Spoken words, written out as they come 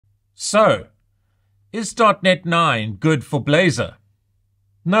So, is .NET 9 good for Blazor?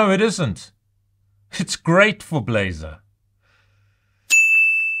 No, it isn't. It's great for Blazor.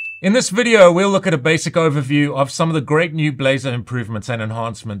 In this video, we'll look at a basic overview of some of the great new Blazor improvements and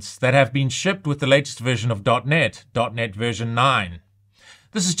enhancements that have been shipped with the latest version of .NET version 9.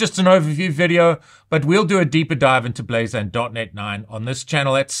 This is just an overview video, but we'll do a deeper dive into Blazor and .NET 9 on this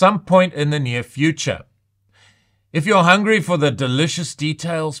channel at some point in the near future. If you're hungry for the delicious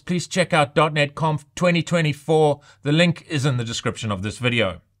details, please check out .NET Conf 2024. The link is in the description of this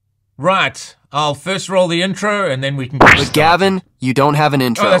video. Right, I'll first roll the intro and then we can get started. But Gavin, you don't have an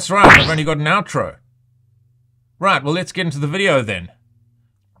intro. Oh, that's right, I've only got an outro. Right, well, let's get into the video then.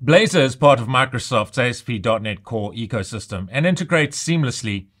 Blazor is part of Microsoft's ASP.NET Core ecosystem and integrates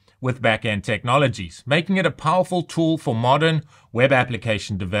seamlessly with back-end technologies, making it a powerful tool for modern web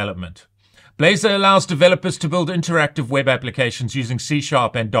application development. Blazor allows developers to build interactive web applications using C#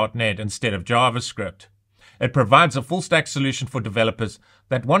 and .NET instead of JavaScript. It provides a full-stack solution for developers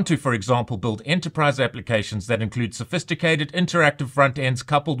that want to, for example, build enterprise applications that include sophisticated interactive front ends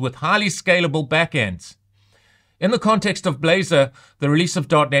coupled with highly scalable backends. In the context of Blazor, the release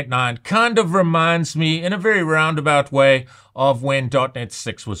of .NET 9 kind of reminds me, in a very roundabout way, of when .NET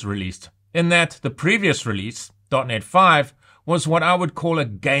 6 was released, in that the previous release, .NET 5, was what I would call a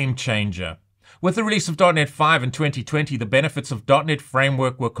game changer. With the release of .NET 5 in 2020, the benefits of .NET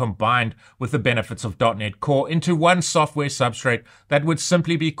Framework were combined with the benefits of .NET Core into one software substrate that would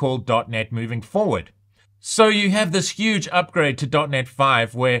simply be called .NET moving forward. So you have this huge upgrade to .NET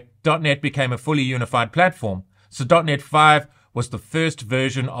 5 where .NET became a fully unified platform. So .NET 5 was the first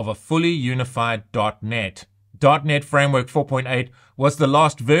version of a fully unified .NET. .NET Framework 4.8 was the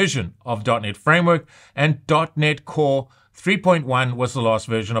last version of .NET Framework, and .NET Core 3.1 was the last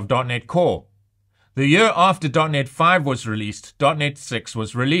version of .NET Core. The year after .NET 5 was released, .NET 6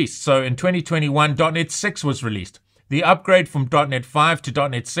 was released. So in 2021, .NET 6 was released. The upgrade from .NET 5 to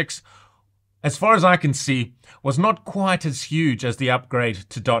 .NET 6, as far as I can see, was not quite as huge as the upgrade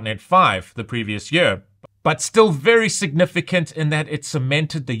to .NET 5 the previous year, but still very significant in that it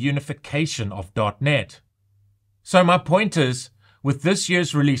cemented the unification of .NET. So my point is, with this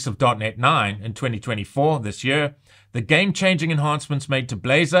year's release of .NET 9 in 2024, this year, the game-changing enhancements made to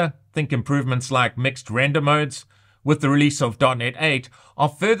Blazor, think improvements like mixed render modes, with the release of .NET 8, are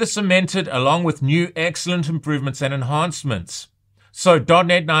further cemented along with new excellent improvements and enhancements. So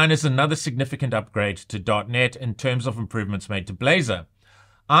 .NET 9 is another significant upgrade to .NET in terms of improvements made to Blazor.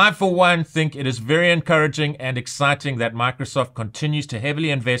 I, for one, think it is very encouraging and exciting that Microsoft continues to heavily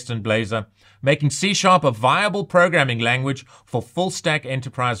invest in Blazor, making C# a viable programming language for full-stack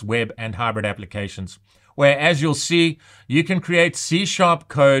enterprise web and hybrid applications, where, as you'll see, you can create C#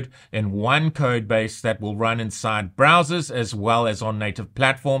 code in one code base that will run inside browsers as well as on native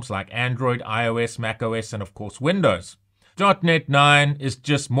platforms like Android, iOS, macOS, and of course Windows. .NET 9 is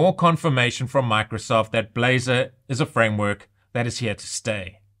just more confirmation from Microsoft that Blazor is a framework that is here to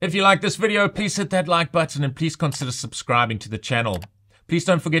stay. If you like this video, please hit that like button and please consider subscribing to the channel. Please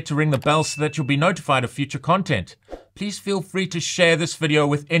don't forget to ring the bell so that you'll be notified of future content. Please feel free to share this video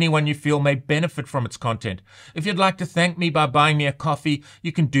with anyone you feel may benefit from its content. If you'd like to thank me by buying me a coffee,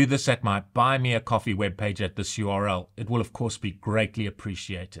 you can do this at my Buy Me a Coffee webpage at this URL. It will of course be greatly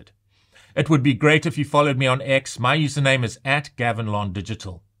appreciated. It would be great if you followed me on X. My username is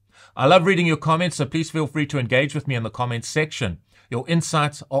 @GavinLonDigital. I love reading your comments, so please feel free to engage with me in the comments section. Your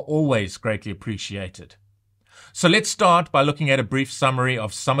insights are always greatly appreciated. So let's start by looking at a brief summary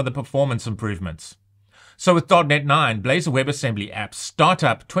of some of the performance improvements. So with .NET 9, Blazor WebAssembly apps start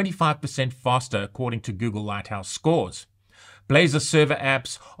up 25% faster according to Google Lighthouse scores. Blazor server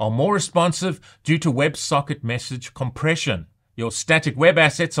apps are more responsive due to WebSocket message compression. Your static web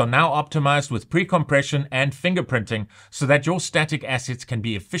assets are now optimized with pre-compression and fingerprinting so that your static assets can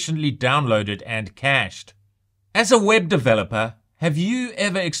be efficiently downloaded and cached. As a web developer, have you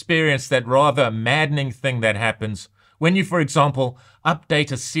ever experienced that rather maddening thing that happens when you, for example,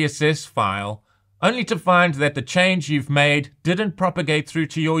 update a CSS file only to find that the change you've made didn't propagate through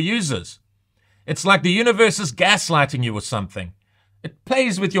to your users? It's like the universe is gaslighting you or something. It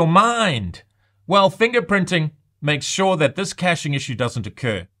plays with your mind. Well, fingerprinting makes sure that this caching issue doesn't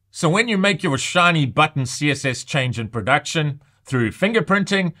occur. So when you make your shiny button CSS change in production, through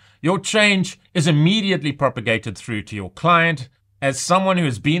fingerprinting, your change is immediately propagated through to your client. As someone who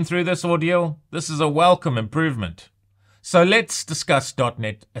has been through this ordeal, this is a welcome improvement. So let's discuss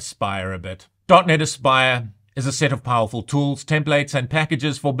 .NET Aspire a bit. .NET Aspire is a set of powerful tools, templates, and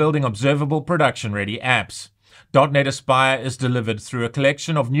packages for building observable production-ready apps. .NET Aspire is delivered through a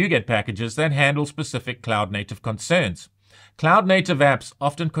collection of NuGet packages that handle specific cloud-native concerns. Cloud-native apps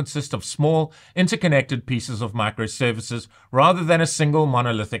often consist of small, interconnected pieces of microservices rather than a single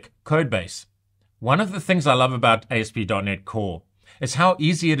monolithic codebase. One of the things I love about ASP.NET Core is how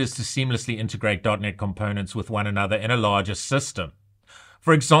easy it is to seamlessly integrate .NET components with one another in a larger system.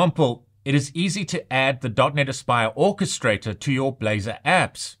 For example, it is easy to add the .NET Aspire orchestrator to your Blazor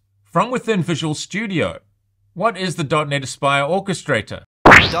apps from within Visual Studio. What is the .NET Aspire orchestrator?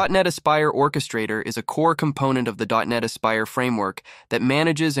 The .NET Aspire orchestrator is a core component of the .NET Aspire framework that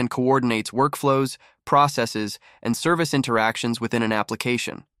manages and coordinates workflows, processes, and service interactions within an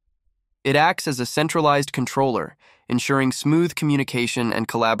application. It acts as a centralized controller, ensuring smooth communication and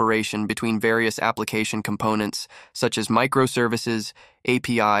collaboration between various application components, such as microservices,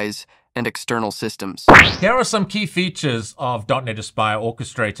 APIs, and external systems. Here are some key features of .NET Aspire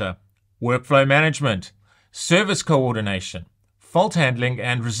orchestrator: workflow management, service coordination, fault handling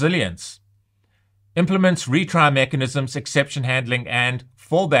and resilience. Implements retry mechanisms, exception handling, and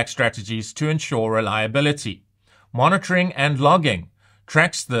fallback strategies to ensure reliability. Monitoring and logging.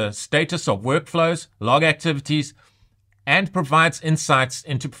 Tracks the status of workflows, log activities, and provides insights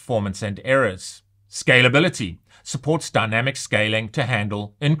into performance and errors. Scalability. Supports dynamic scaling to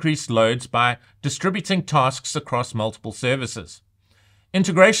handle increased loads by distributing tasks across multiple services.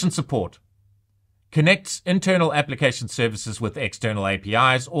 Integration support. Connects internal application services with external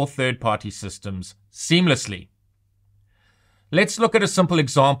APIs or third-party systems seamlessly. Let's look at a simple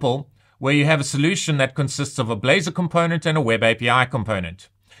example where you have a solution that consists of a Blazor component and a Web API component.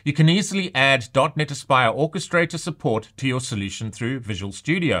 You can easily add .NET Aspire orchestrator support to your solution through Visual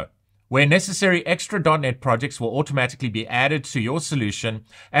Studio. Where necessary, extra .NET projects will automatically be added to your solution,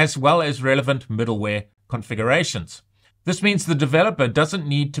 as well as relevant middleware configurations. This means the developer doesn't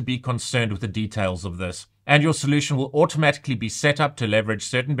need to be concerned with the details of this, and your solution will automatically be set up to leverage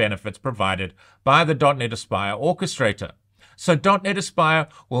certain benefits provided by the .NET Aspire orchestrator. So .NET Aspire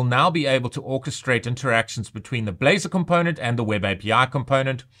will now be able to orchestrate interactions between the Blazor component and the Web API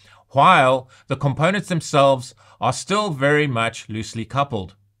component, while the components themselves are still very much loosely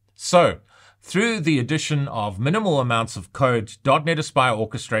coupled. So, through the addition of minimal amounts of code, .NET Aspire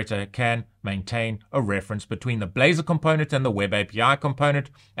orchestrator can maintain a reference between the Blazor component and the Web API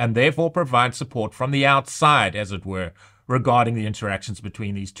component, and therefore provide support from the outside, as it were, regarding the interactions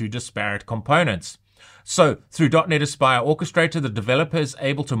between these two disparate components. So, through .NET Aspire orchestrator, the developer is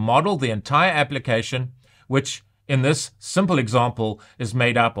able to model the entire application, which in this simple example is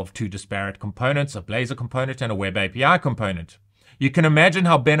made up of two disparate components, a Blazor component and a Web API component. You can imagine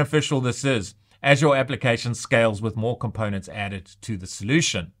how beneficial this is as your application scales with more components added to the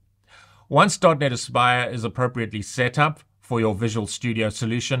solution. Once .NET Aspire is appropriately set up for your Visual Studio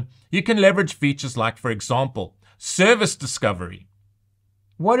solution, you can leverage features like, for example, service discovery.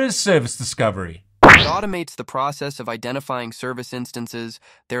 What is service discovery? It automates the process of identifying service instances,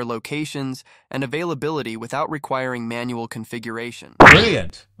 their locations, and availability without requiring manual configuration.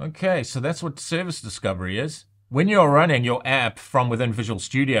 Brilliant. Okay, so that's what service discovery is. When you're running your app from within Visual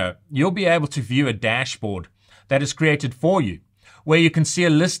Studio, you'll be able to view a dashboard that is created for you, where you can see a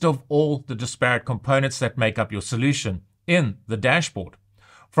list of all the disparate components that make up your solution in the dashboard.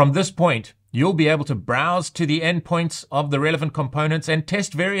 From this point, you'll be able to browse to the endpoints of the relevant components and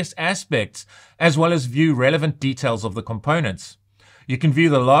test various aspects, as well as view relevant details of the components. You can view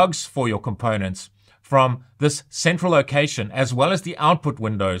the logs for your components from this central location, as well as the output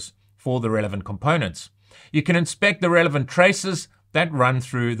windows for the relevant components. You can inspect the relevant traces that run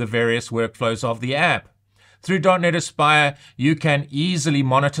through the various workflows of the app. Through .NET Aspire, you can easily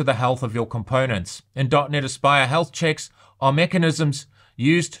monitor the health of your components. In .NET Aspire, health checks are mechanisms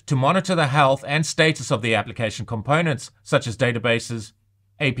used to monitor the health and status of the application components, such as databases,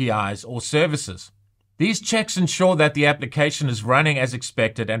 APIs, or services. These checks ensure that the application is running as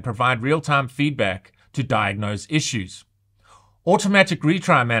expected and provide real-time feedback to diagnose issues. Automatic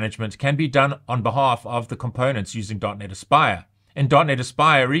retry management can be done on behalf of the components using .NET Aspire. In .NET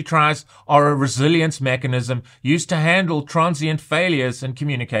Aspire, retries are a resilience mechanism used to handle transient failures in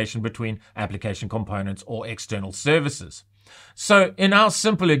communication between application components or external services. So, in our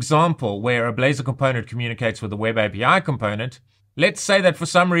simple example where a Blazor component communicates with a Web API component, let's say that for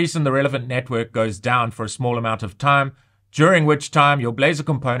some reason the relevant network goes down for a small amount of time, during which time your Blazor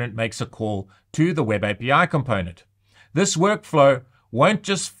component makes a call to the Web API component. This workflow won't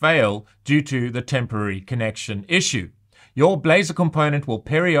just fail due to the temporary connection issue. Your Blazor component will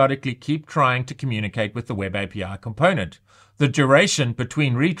periodically keep trying to communicate with the Web API component. The duration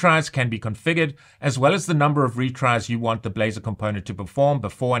between retries can be configured, as well as the number of retries you want the Blazor component to perform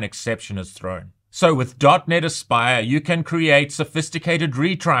before an exception is thrown. So with .NET Aspire, you can create sophisticated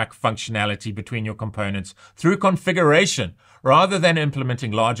retry functionality between your components through configuration, rather than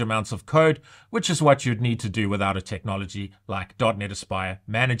implementing large amounts of code, which is what you'd need to do without a technology like .NET Aspire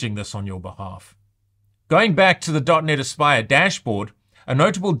managing this on your behalf. Going back to the .NET Aspire dashboard, a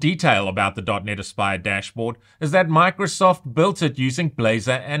notable detail about the .NET Aspire dashboard is that Microsoft built it using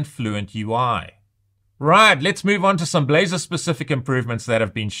Blazor and Fluent UI. Right, let's move on to some Blazor-specific improvements that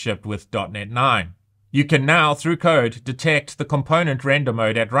have been shipped with .NET 9. You can now, through code, detect the component render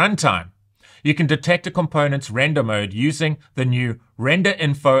mode at runtime. You can detect a component's render mode using the new Render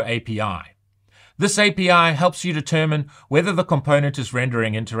Info API. This API helps you determine whether the component is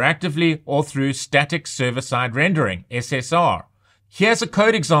rendering interactively or through static server-side rendering, SSR. Here's a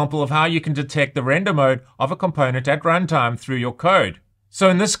code example of how you can detect the render mode of a component at runtime through your code. So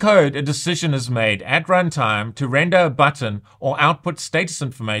in this code, a decision is made at runtime to render a button or output status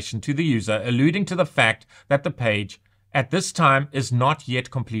information to the user, alluding to the fact that the page at this time is not yet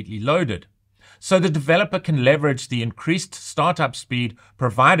completely loaded. So the developer can leverage the increased startup speed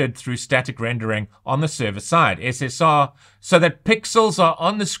provided through static rendering on the server side, SSR, so that pixels are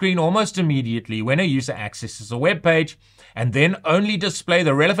on the screen almost immediately when a user accesses a web page, and then only display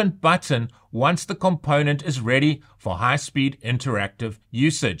the relevant button once the component is ready for high-speed interactive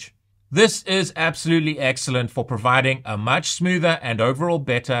usage. This is absolutely excellent for providing a much smoother and overall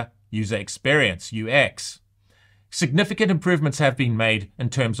better user experience, UX. Significant improvements have been made in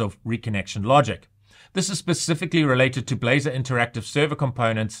terms of reconnection logic. This is specifically related to Blazor Interactive Server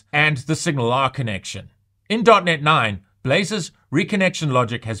components and the SignalR connection. In .NET 9, Blazor's reconnection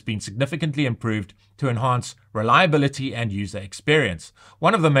logic has been significantly improved to enhance reliability and user experience.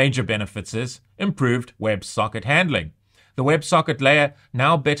 One of the major benefits is improved WebSocket handling. The WebSocket layer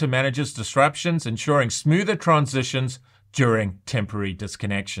now better manages disruptions, ensuring smoother transitions during temporary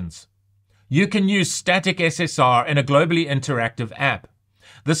disconnections. You can use static SSR in a globally interactive app.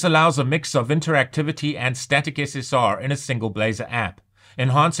 This allows a mix of interactivity and static SSR in a single Blazor app,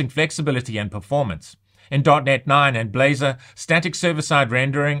 enhancing flexibility and performance. In .NET 9 and Blazor, static server-side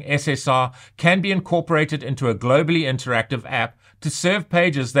rendering, SSR, can be incorporated into a globally interactive app to serve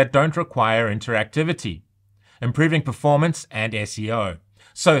pages that don't require interactivity, improving performance and SEO.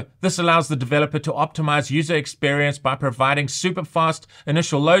 So this allows the developer to optimize user experience by providing super fast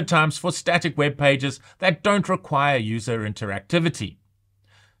initial load times for static web pages that don't require user interactivity.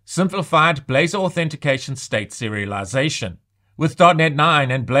 Simplified Blazor authentication state serialization. With .NET 9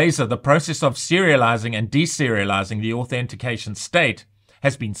 and Blazor, the process of serializing and deserializing the authentication state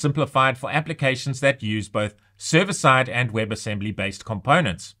has been simplified for applications that use both server-side and WebAssembly-based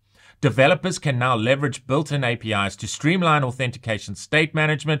components. Developers can now leverage built-in APIs to streamline authentication state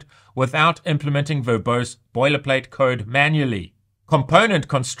management without implementing verbose boilerplate code manually. Component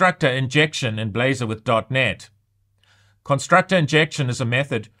constructor injection in Blazor with .NET. Constructor injection is a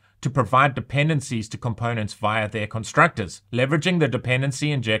method to provide dependencies to components via their constructors, leveraging the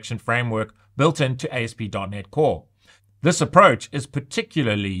dependency injection framework built into ASP.NET Core. This approach is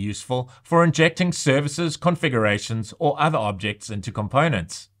particularly useful for injecting services, configurations, or other objects into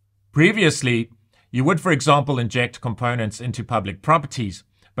components. Previously, you would, for example, inject components into public properties,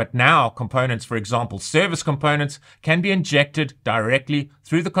 but now components, for example, service components, can be injected directly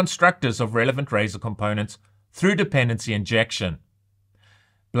through the constructors of relevant Razor components through dependency injection.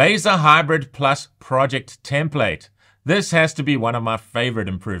 Blazor Hybrid Plus Project Template. This has to be one of my favorite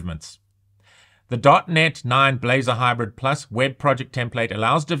improvements. The .NET 9 Blazor Hybrid Plus Web Project Template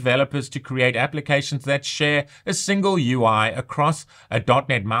allows developers to create applications that share a single UI across a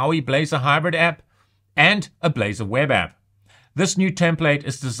 .NET MAUI Blazor Hybrid app and a Blazor web app. This new template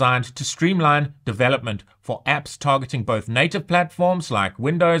is designed to streamline development for apps targeting both native platforms like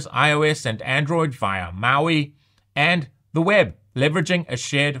Windows, iOS, and Android via MAUI and the web, leveraging a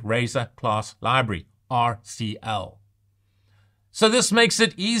shared Razor class library, RCL. So this makes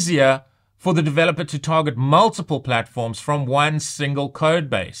it easier for the developer to target multiple platforms from one single code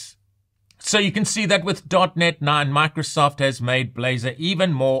base. So you can see that with .NET 9, Microsoft has made Blazor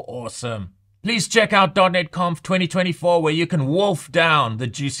even more awesome. Please check out .NET Conf 2024 where you can wolf down the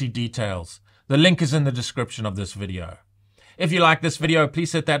juicy details. The link is in the description of this video. If you like this video,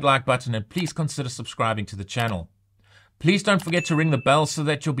 please hit that like button and please consider subscribing to the channel. Please don't forget to ring the bell so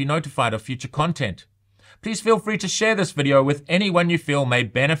that you'll be notified of future content. Please feel free to share this video with anyone you feel may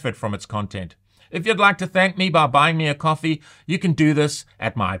benefit from its content. If you'd like to thank me by buying me a coffee, you can do this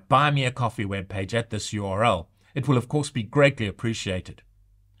at my Buy Me a Coffee webpage at this URL. It will of course be greatly appreciated.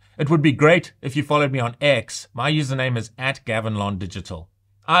 It would be great if you followed me on X. My username is @GavinLonDigital.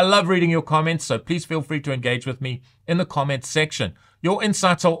 I love reading your comments, so please feel free to engage with me in the comments section. Your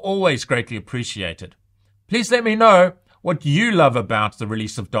insights are always greatly appreciated. Please let me know what you love about the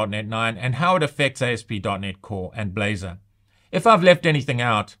release of .NET 9 and how it affects ASP.NET Core and Blazor. If I've left anything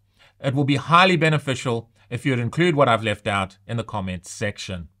out, it will be highly beneficial if you would include what I've left out in the comments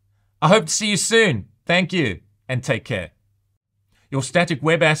section. I hope to see you soon. Thank you, and take care. Your static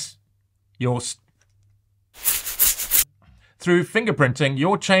web through fingerprinting,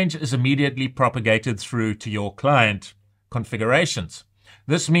 your change is immediately propagated through to your client configurations.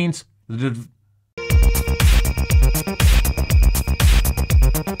 This means the